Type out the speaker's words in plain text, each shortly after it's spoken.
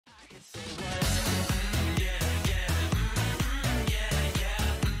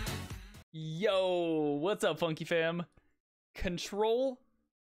Yo, what's up, Funky fam? Control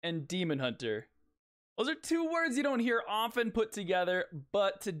and Demon Hunter. Those are two words you don't hear often put together,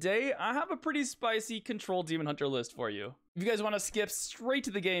 but today I have a pretty spicy Control Demon Hunter list for you. If you guys want to skip straight to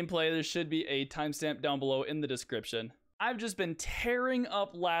the gameplay, there should be a timestamp down below in the description. I've just been tearing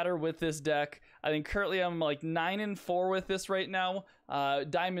up ladder with this deck. I think currently I'm like 9-4 with this right now.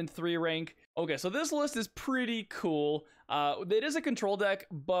 Diamond 3 rank. Okay, so this list is pretty cool. It is a control deck,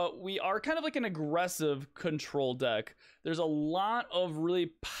 but we are kind of like an aggressive control deck. There's a lot of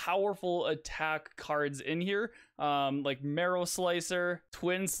really powerful attack cards in here, like Marrow Slicer,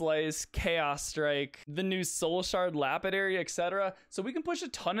 Twin Slice, Chaos Strike, the new Soul Shard Lapidary, etc. So we can push a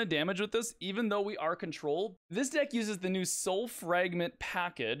ton of damage with this, even though we are controlled. This deck uses the new Soul Fragment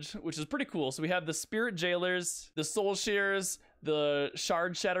package, which is pretty cool. So we have the Spirit Jailers, the Soul Shears, the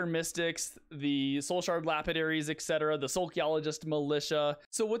Shard Shatter Mystics, the Soul Shard Lapidaries, etc., the Soulkeologist Militia.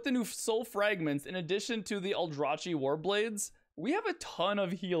 So with the new Soul Fragments, in addition to the Eldrachi Warblades, we have a ton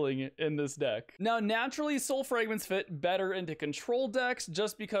of healing in this deck. Now, naturally, Soul Fragments fit better into control decks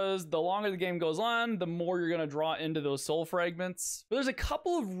just because the longer the game goes on, the more you're going to draw into those Soul Fragments. But there's a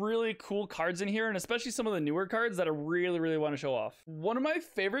couple of really cool cards in here, and especially some of the newer cards that I really want to show off. One of my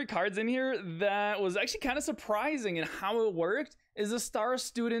favorite cards in here that was actually kind of surprising in how it worked is the Star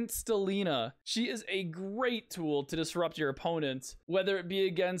Student Stelina. She is a great tool to disrupt your opponent, whether it be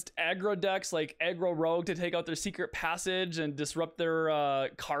against aggro decks like Aggro Rogue to take out their Secret Passage and disrupt their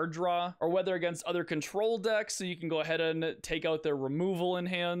card draw, or whether against other control decks so you can go ahead and take out their removal in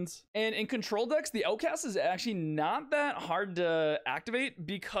hand. And in control decks, the Outcast is actually not that hard to activate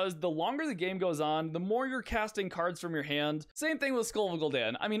because the longer the game goes on, the more you're casting cards from your hand. Same thing with Skull of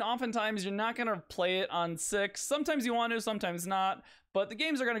Gul'dan. I mean, oftentimes you're not going to play it on 6. Sometimes you want to, sometimes not. But the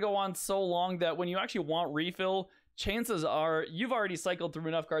games are going to go on so long that when you actually want refill, chances are you've already cycled through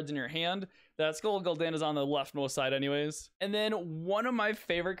enough cards in your hand that Skull of Gul'dan is on the leftmost side anyways. And then one of my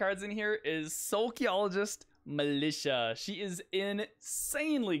favorite cards in here is Soulkeologist Militia. She is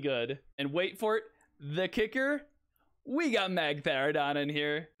insanely good. And wait for it, the kicker, we got Magtheridon in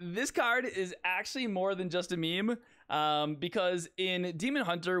here. This card is actually more than just a meme. Because in Demon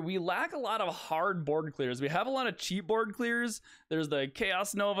Hunter, we lack a lot of hard board clears. We have a lot of cheap board clears. There's the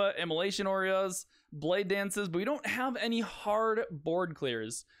Chaos Nova, Immolation Aureas, Blade Dances, but we don't have any hard board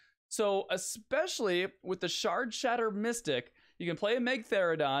clears. So especially with the Shard Shatter Mystic, you can play a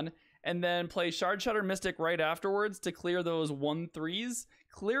Magtheridon and then play Shard Shatter Mystic right afterwards to clear those 1/3s,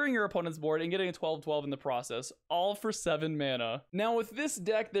 clearing your opponent's board and getting a 12/12 in the process, all for 7 mana. Now with this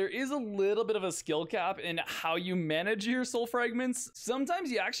deck, there is a little bit of a skill cap in how you manage your Soul Fragments.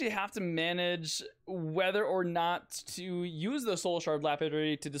 Sometimes you actually have to manage whether or not to use the Soul Shard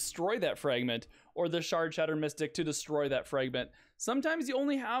Lapidary to destroy that fragment, or the Shard Shatter Mystic to destroy that fragment. Sometimes you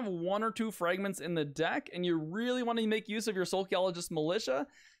only have 1 or 2 fragments in the deck, and you really want to make use of your Soulkeologist Militia,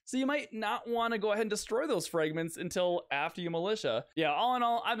 so you might not want to go ahead and destroy those fragments until after you Militia. Yeah, all in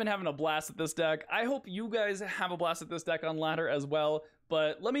all, I've been having a blast at this deck. I hope you guys have a blast at this deck on ladder as well.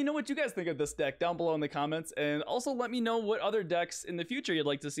 But let me know what you guys think of this deck down below in the comments. And also let me know what other decks in the future you'd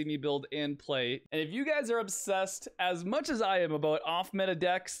like to see me build and play. And if you guys are obsessed as much as I am about off-meta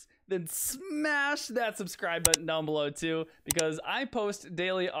decks, then smash that subscribe button down below too, because I post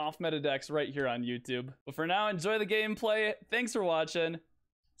daily off-meta decks right here on YouTube. But for now, enjoy the gameplay. Thanks for watching.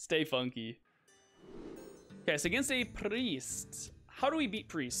 Stay funky. Okay, so against a Priest. How do we beat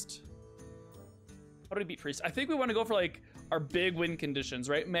Priest? How do we beat Priest? I think we want to go for like our big win conditions,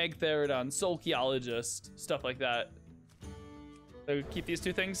 right? Magtheridon, Soulkeologist, stuff like that. So keep these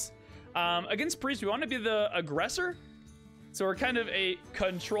 2 things. Against Priest, we want to be the aggressor. So we're kind of a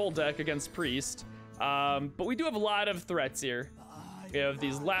control deck against Priest. But we do have a lot of threats here. We have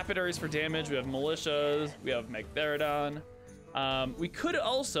these Lapidaries for damage. We have Militias. We have Magtheridon. We could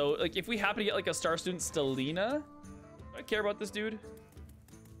also, like, if we happen to get like a Star Student Stelina. Do I care about this dude?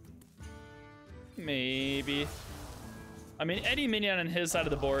 Maybe. I mean, any minion on his side of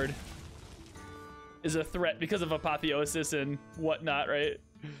the board is a threat because of Apotheosis and whatnot, right?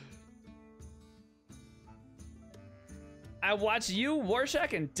 I watch you,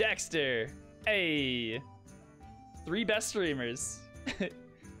 Warshak, and Dexter. Hey. 3 best streamers.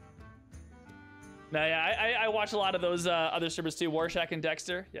 No, yeah, I watch a lot of those other streamers too, Warshak and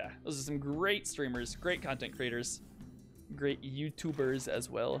Dexter. Yeah, those are some great streamers, great content creators, great YouTubers as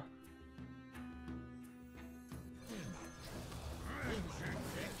well.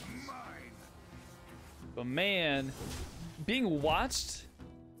 But man, being watched.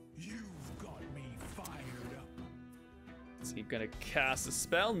 You've got me fired up. Is he gonna cast a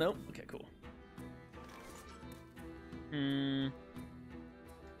spell? Nope. Okay, cool.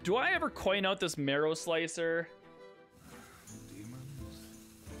 Do I ever coin out this marrow slicer?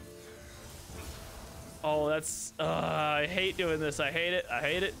 Oh, that's... I hate doing this. I hate it. I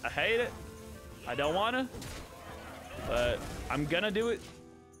hate it. I hate it. I don't want to. But I'm going to do it.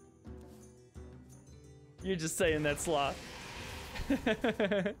 You're just saying that, Sloth.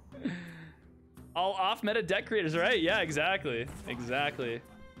 All off-meta deck creators, right? Yeah, exactly. Exactly.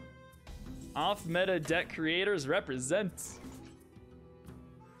 Off-meta deck creators represent.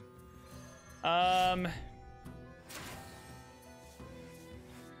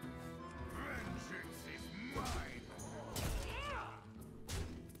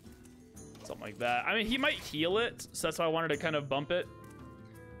 Something like that. I mean, he might heal it, so that's why I wanted to kind of bump it.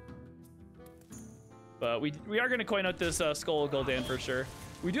 But we are going to coin out this Skull Gul'dan for sure.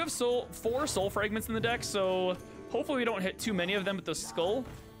 We do have 4 soul fragments in the deck, so hopefully we don't hit too many of them with the skull,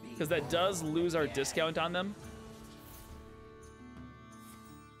 because that does lose our discount on them.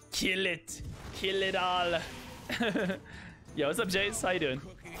 Kill it. Kill it all. Yo, what's up, Jace? How you doing?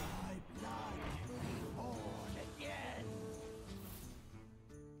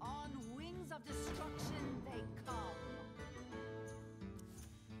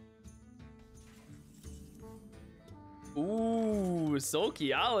 Ooh,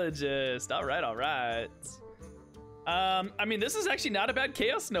 Soulkeologist. All right, all right. I mean, this is actually not a bad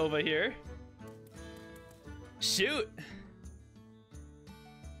Chaos Nova here. Shoot.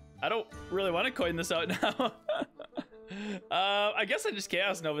 I don't really want to coin this out now. I guess I just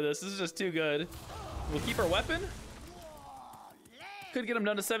Chaos Nova this. This is just too good. We'll keep our weapon. Could get him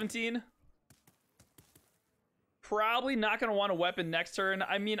down to 17. Probably not going to want a weapon next turn.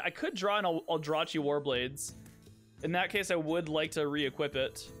 I mean, I could draw an Eldrachi Warblades. In that case, I would like to re-equip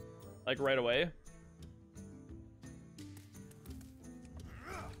it, like, right away.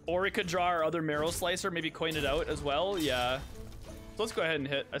 Or we could draw our other Marrow Slicer, maybe coin it out as well. Yeah. So let's go ahead and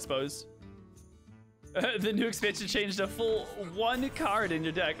hit, I suppose. The new expansion changed a full 1 card in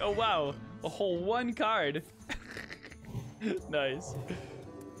your deck. Oh, wow. A whole 1 card. Nice.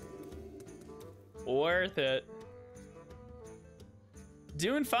 Worth it.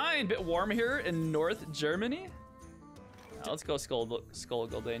 Doing fine. Bit warm here in North Germany. Let's go Skull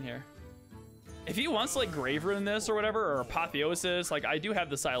Gul'dan here. If he wants to, like, Grave Rune this or whatever, or Apotheosis, like, I do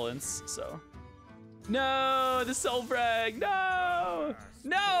have the Silence, so. No, the Soul Frag, no!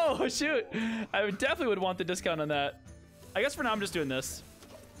 No, shoot! I definitely would want the discount on that. I guess for now I'm just doing this.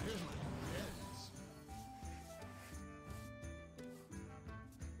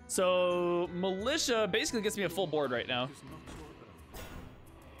 So, Militia basically gets me a full board right now.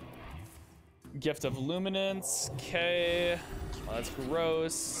 Gift of Luminance, okay. Oh, that's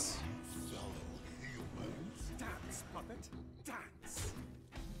gross. Dance, puppet, dance.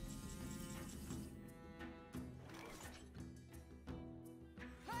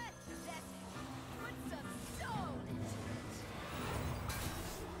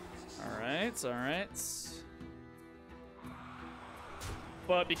 Alright, alright.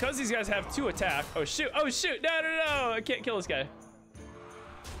 But because these guys have 2 attack, oh shoot, no, I can't kill this guy.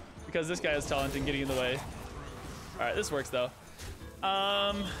 Because this guy is talented and getting in the way. All right, this works though.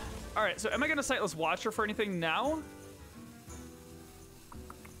 All right, so am I gonna Sightless Watcher for anything now?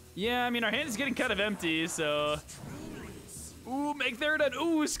 Yeah, I mean, our hand is getting kind of empty, so. Ooh, make Theridon.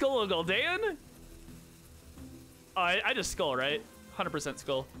 Ooh, Skull Gul'dan. Oh, I just Skull, right? 100%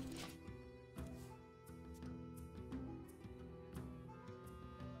 Skull.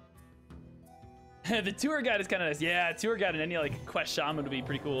 The Tour Guide is kind of nice. Yeah, Tour Guide and any, like, Quest Shaman would be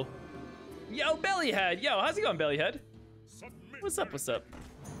pretty cool. Yo, Bellyhead. Yo, how's it going, Bellyhead? What's up, what's up?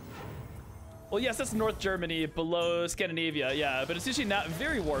 Well, yes, that's North Germany, below Scandinavia, yeah, but it's usually not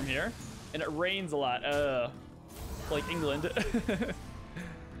very warm here, and it rains a lot, like England.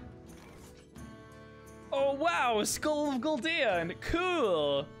 Oh, wow, Skull of Gul'dan,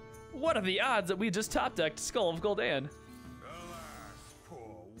 cool! What are the odds that we just top-decked Skull of Gul'dan?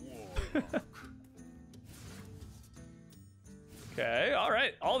 Okay, all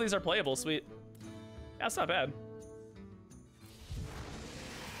right, all these are playable, sweet. That's not bad.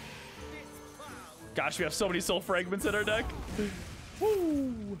 Gosh, we have so many soul fragments in our deck.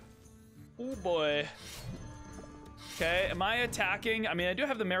 Woo! Oh boy. Okay, am I attacking? I mean, I do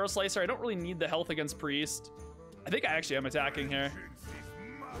have the Marrow Slicer. I don't really need the health against Priest. I think I actually am attacking here.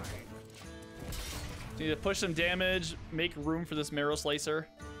 Need to push some damage, make room for this Marrow Slicer.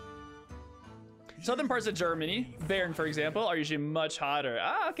 Southern parts of Germany, Bern, for example, are usually much hotter.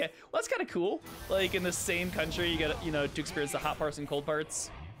 Ah, okay. Well, that's kind of cool. Like, in the same country, you get, you know, to experience the hot parts and cold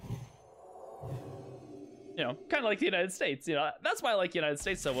parts. You know, kind of like the United States, you know. That's why I like the United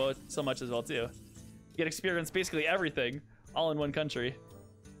States so much as well, too. You get to experience basically everything all in one country.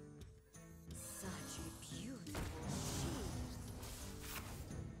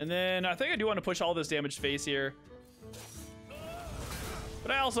 And then I think I do want to push all this damage face here.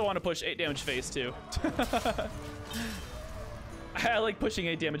 But I also want to push 8 damage face too. I like pushing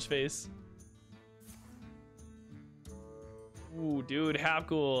 8 damage face. Ooh, dude, half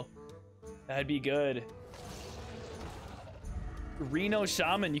cool. That'd be good. Reno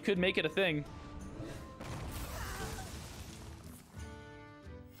Shaman, you could make it a thing.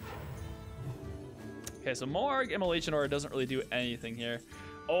 Okay, so Morg Immolation Aura doesn't really do anything here.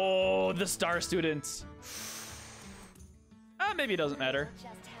 Oh, the Star Student. Maybe it doesn't matter.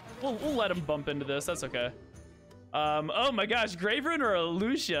 We'll let him bump into this. That's okay. Oh my gosh, Graverin or a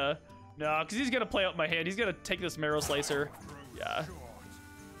Lucia? No, because he's gonna play out my hand. He's gonna take this Marrow Slicer. Yeah.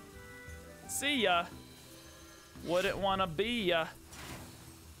 See ya. Wouldn't wanna be ya.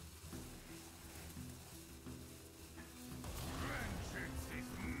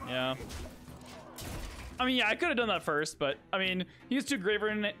 Yeah. I mean, yeah, I could have done that first, but I mean, he has 2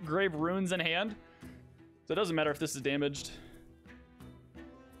 Grave Runes in hand, so it doesn't matter if this is damaged.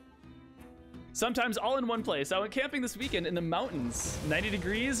 Sometimes all in one place. I went camping this weekend in the mountains. 90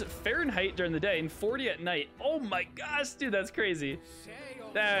 degrees Fahrenheit during the day and 40 at night. Oh my gosh, dude, that's crazy.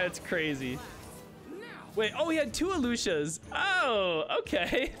 That's crazy. Wait, oh, he had 2 Alucias. Oh,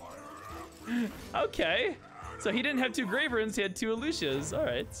 okay. Okay. So he didn't have 2 Grave Runes, he had 2 Alucias. All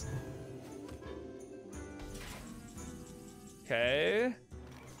right. Okay.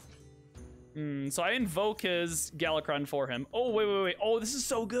 So I invoke his Galakron for him. Oh, wait. Oh, this is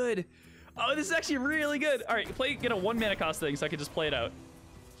so good. Oh, this is actually really good. All right, get a 1 mana cost thing so I can just play it out.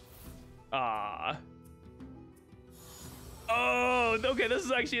 Ah. Oh, okay, this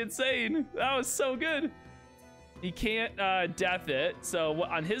is actually insane. That was so good. He can't death it. So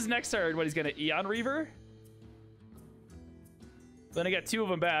on his next turn, what he's gonna Eon Reaver? Then I get 2 of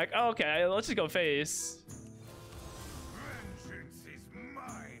them back. Oh, okay, let's just go face.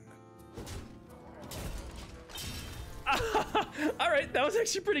 All right, that was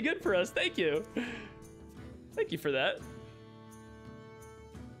actually pretty good for us. Thank you. Thank you for that.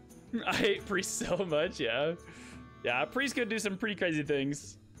 I hate Priest so much, yeah. Yeah, Priest could do some pretty crazy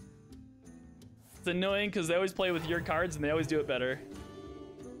things. It's annoying because they always play with your cards and they always do it better.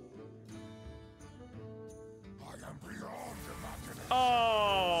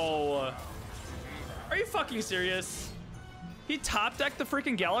 Oh! Are you fucking serious? He top decked the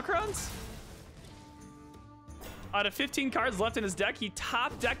freaking Galakrons? Out of 15 cards left in his deck, he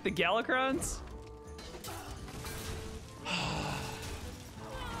top decked the Galakrons?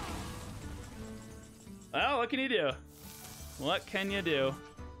 Well, what can you do? What can you do?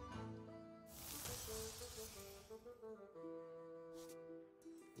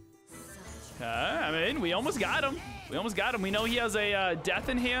 Okay, I mean, we almost got him. We almost got him. We know he has a death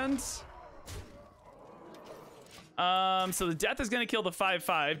in hand. So the death is gonna kill the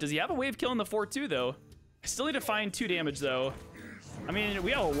 5/5. Does he have a way of killing the 4/2 though? I still need to find 2 damage though. I mean,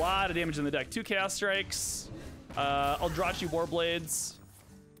 we have a lot of damage in the deck. 2 Chaos Strikes, Eldrachi Warblades.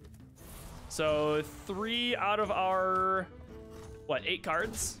 So 3 out of our, what, 8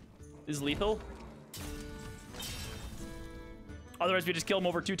 cards is lethal. Otherwise, we just kill him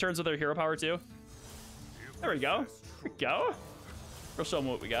over 2 turns with our hero power too. There we go. There we go. We'll show him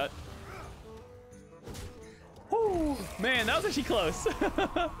what we got. Whew. Man, that was actually close.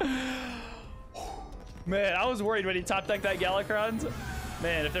 Man, I was worried when he top decked that Galakrons.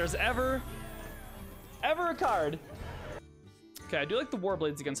 Man, if there's ever a card. Okay, I do like the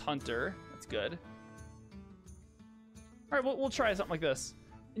Warblades against Hunter. That's good. All right, we'll try something like this.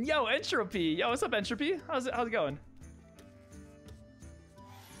 And yo, Entropy. Yo, what's up, Entropy? How's it going?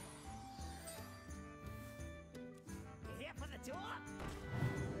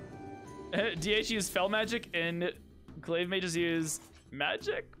 DH used Fel Magic and Glaive Mages use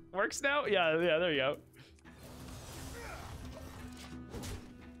Magic? Works now? Yeah, there you go.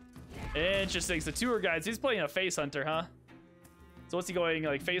 Interesting. So Tour Guides, he's playing a Face Hunter, huh? So what's he going,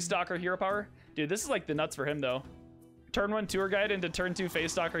 like Face Stalker, Hero Power? Dude, this is like the nuts for him though. Turn 1 Tour Guide into turn 2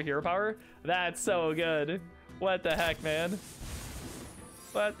 Face Stalker, Hero Power? That's so good. What the heck, man?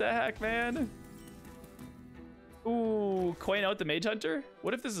 What the heck, man? Ooh, coin out the Mage Hunter?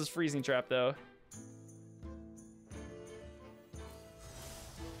 What if this is Freezing Trap though?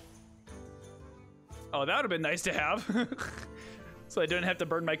 Oh, that would have been nice to have. So I don't have to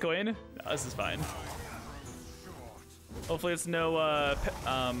burn my coin. No, this is fine. Hopefully it's no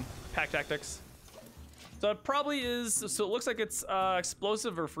pack tactics. So it probably is, so it looks like it's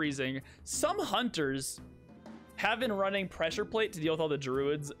explosive or freezing. Some hunters have been running pressure plate to deal with all the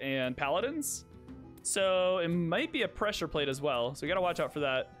druids and paladins. So it might be a pressure plate as well. So we gotta watch out for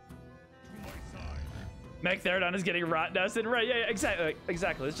that. Mechtherodon is getting rot dusted. Right, yeah, exactly.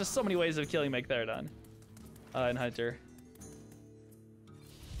 Exactly. There's just so many ways of killing Mechtherodon in Hunter.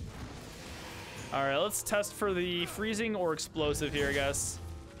 All right, let's test for the freezing or explosive here, I guess.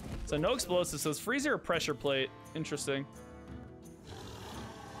 So no explosive, so it's freezer or pressure plate. Interesting.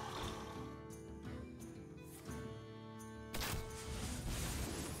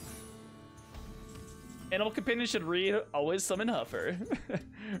 Animal companion should read always summon Huffer.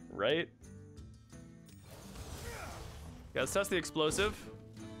 Right? Yeah, let's test the explosive.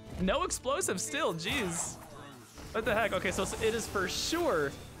 No explosive still, jeez. What the heck? Okay, so it is for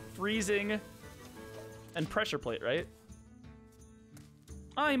sure freezing and pressure plate, right?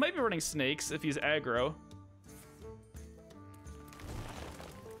 He might be running snakes if he's aggro.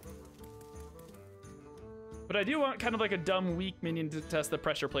 But I do want kind of like a dumb weak minion to test the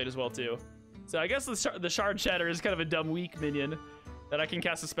pressure plate as well too. So I guess the Shard Shatter is kind of a dumb weak minion that I can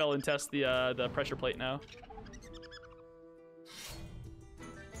cast a spell and test the pressure plate now.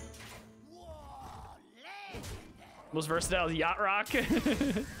 Most versatile is Yacht Rock.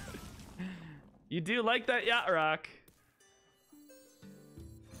 You do like that Yacht Rock.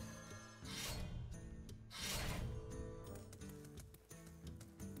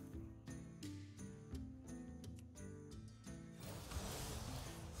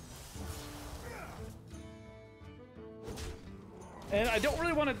 And I don't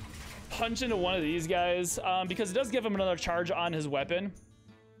really want to punch into one of these guys because it does give him another charge on his weapon.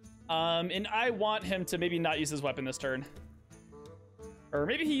 And I want him to maybe not use his weapon this turn. Or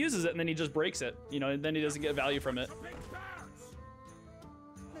maybe he uses it and then he just breaks it, you know, and then he doesn't get value from it.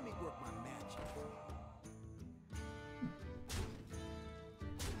 Let me work my magic.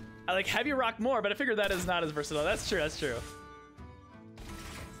 I like Heavy Rock more, but I figured that is not as versatile. That's true, that's true.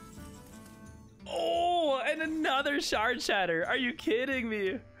 Oh, and another Shard Shatter. Are you kidding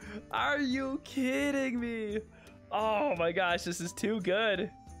me? Are you kidding me? Oh my gosh, this is too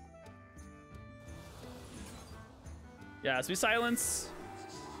good. Yeah, so we silence.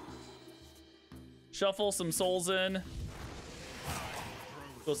 Shuffle some souls in.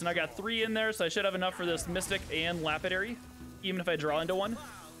 Cool, so now I got 3 in there, so I should have enough for this Mystic and Lapidary, even if I draw into one.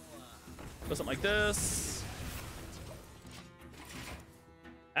 Go something like this.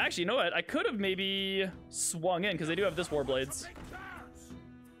 Actually, you know what? I could have maybe swung in, because they do have this Warblades.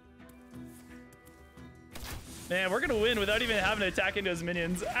 Man, we're gonna win without even having to attack into his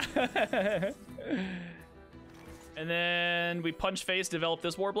minions. And then we punch face, develop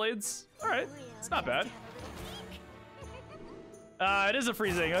this Warblades. All right, it's not bad. It is a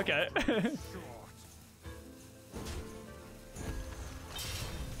freezing, okay.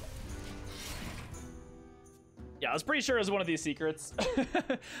 Yeah, I was pretty sure it was one of these secrets.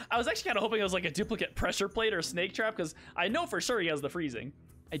 I was actually kind of hoping it was like a duplicate pressure plate or snake trap because I know for sure he has the freezing.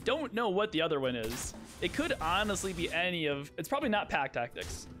 I don't know what the other one is. It could honestly be any of, it's probably not Pack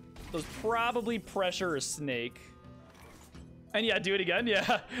Tactics. So it's probably pressure or snake. And yeah, do it again.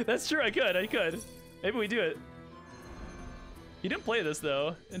 Yeah, that's true. I could. Maybe we do it. You didn't play this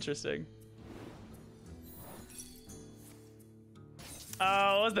though. Interesting.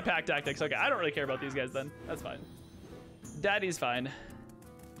 Oh, it was the Pack Tactics. Okay, I don't really care about these guys then. That's fine. Daddy's fine.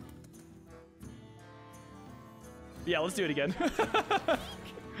 Yeah, let's do it again.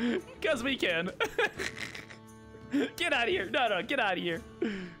 Because we can. Get out of here. No, get out of here.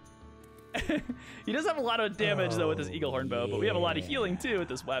 He does have a lot of damage though with his Eagle Horn bow, but we have a lot of healing too with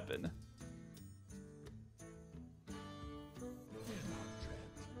this weapon.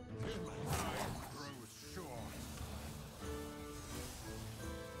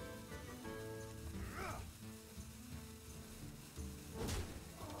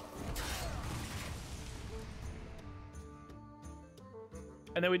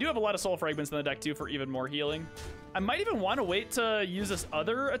 And then we do have a lot of soul fragments in the deck too for even more healing. I might even want to wait to use this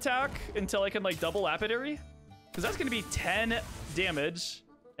other attack until I can like double Lapidary, because that's going to be 10 damage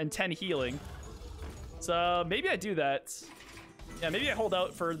and 10 healing. So maybe I do that. Yeah, maybe I hold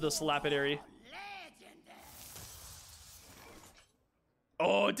out for this Lapidary.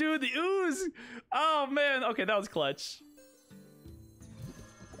 Oh, dude, the ooze. Oh, man. Okay, that was clutch.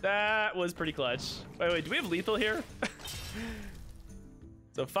 That was pretty clutch. Wait, do we have lethal here?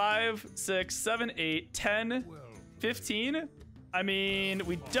 So 5, 6, 7, 8, 10, 15. I mean,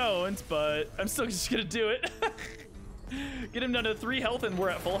 we don't, but I'm still just gonna do it. Get him down to 3 health and we're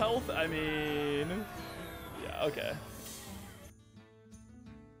at full health. I mean, yeah, okay.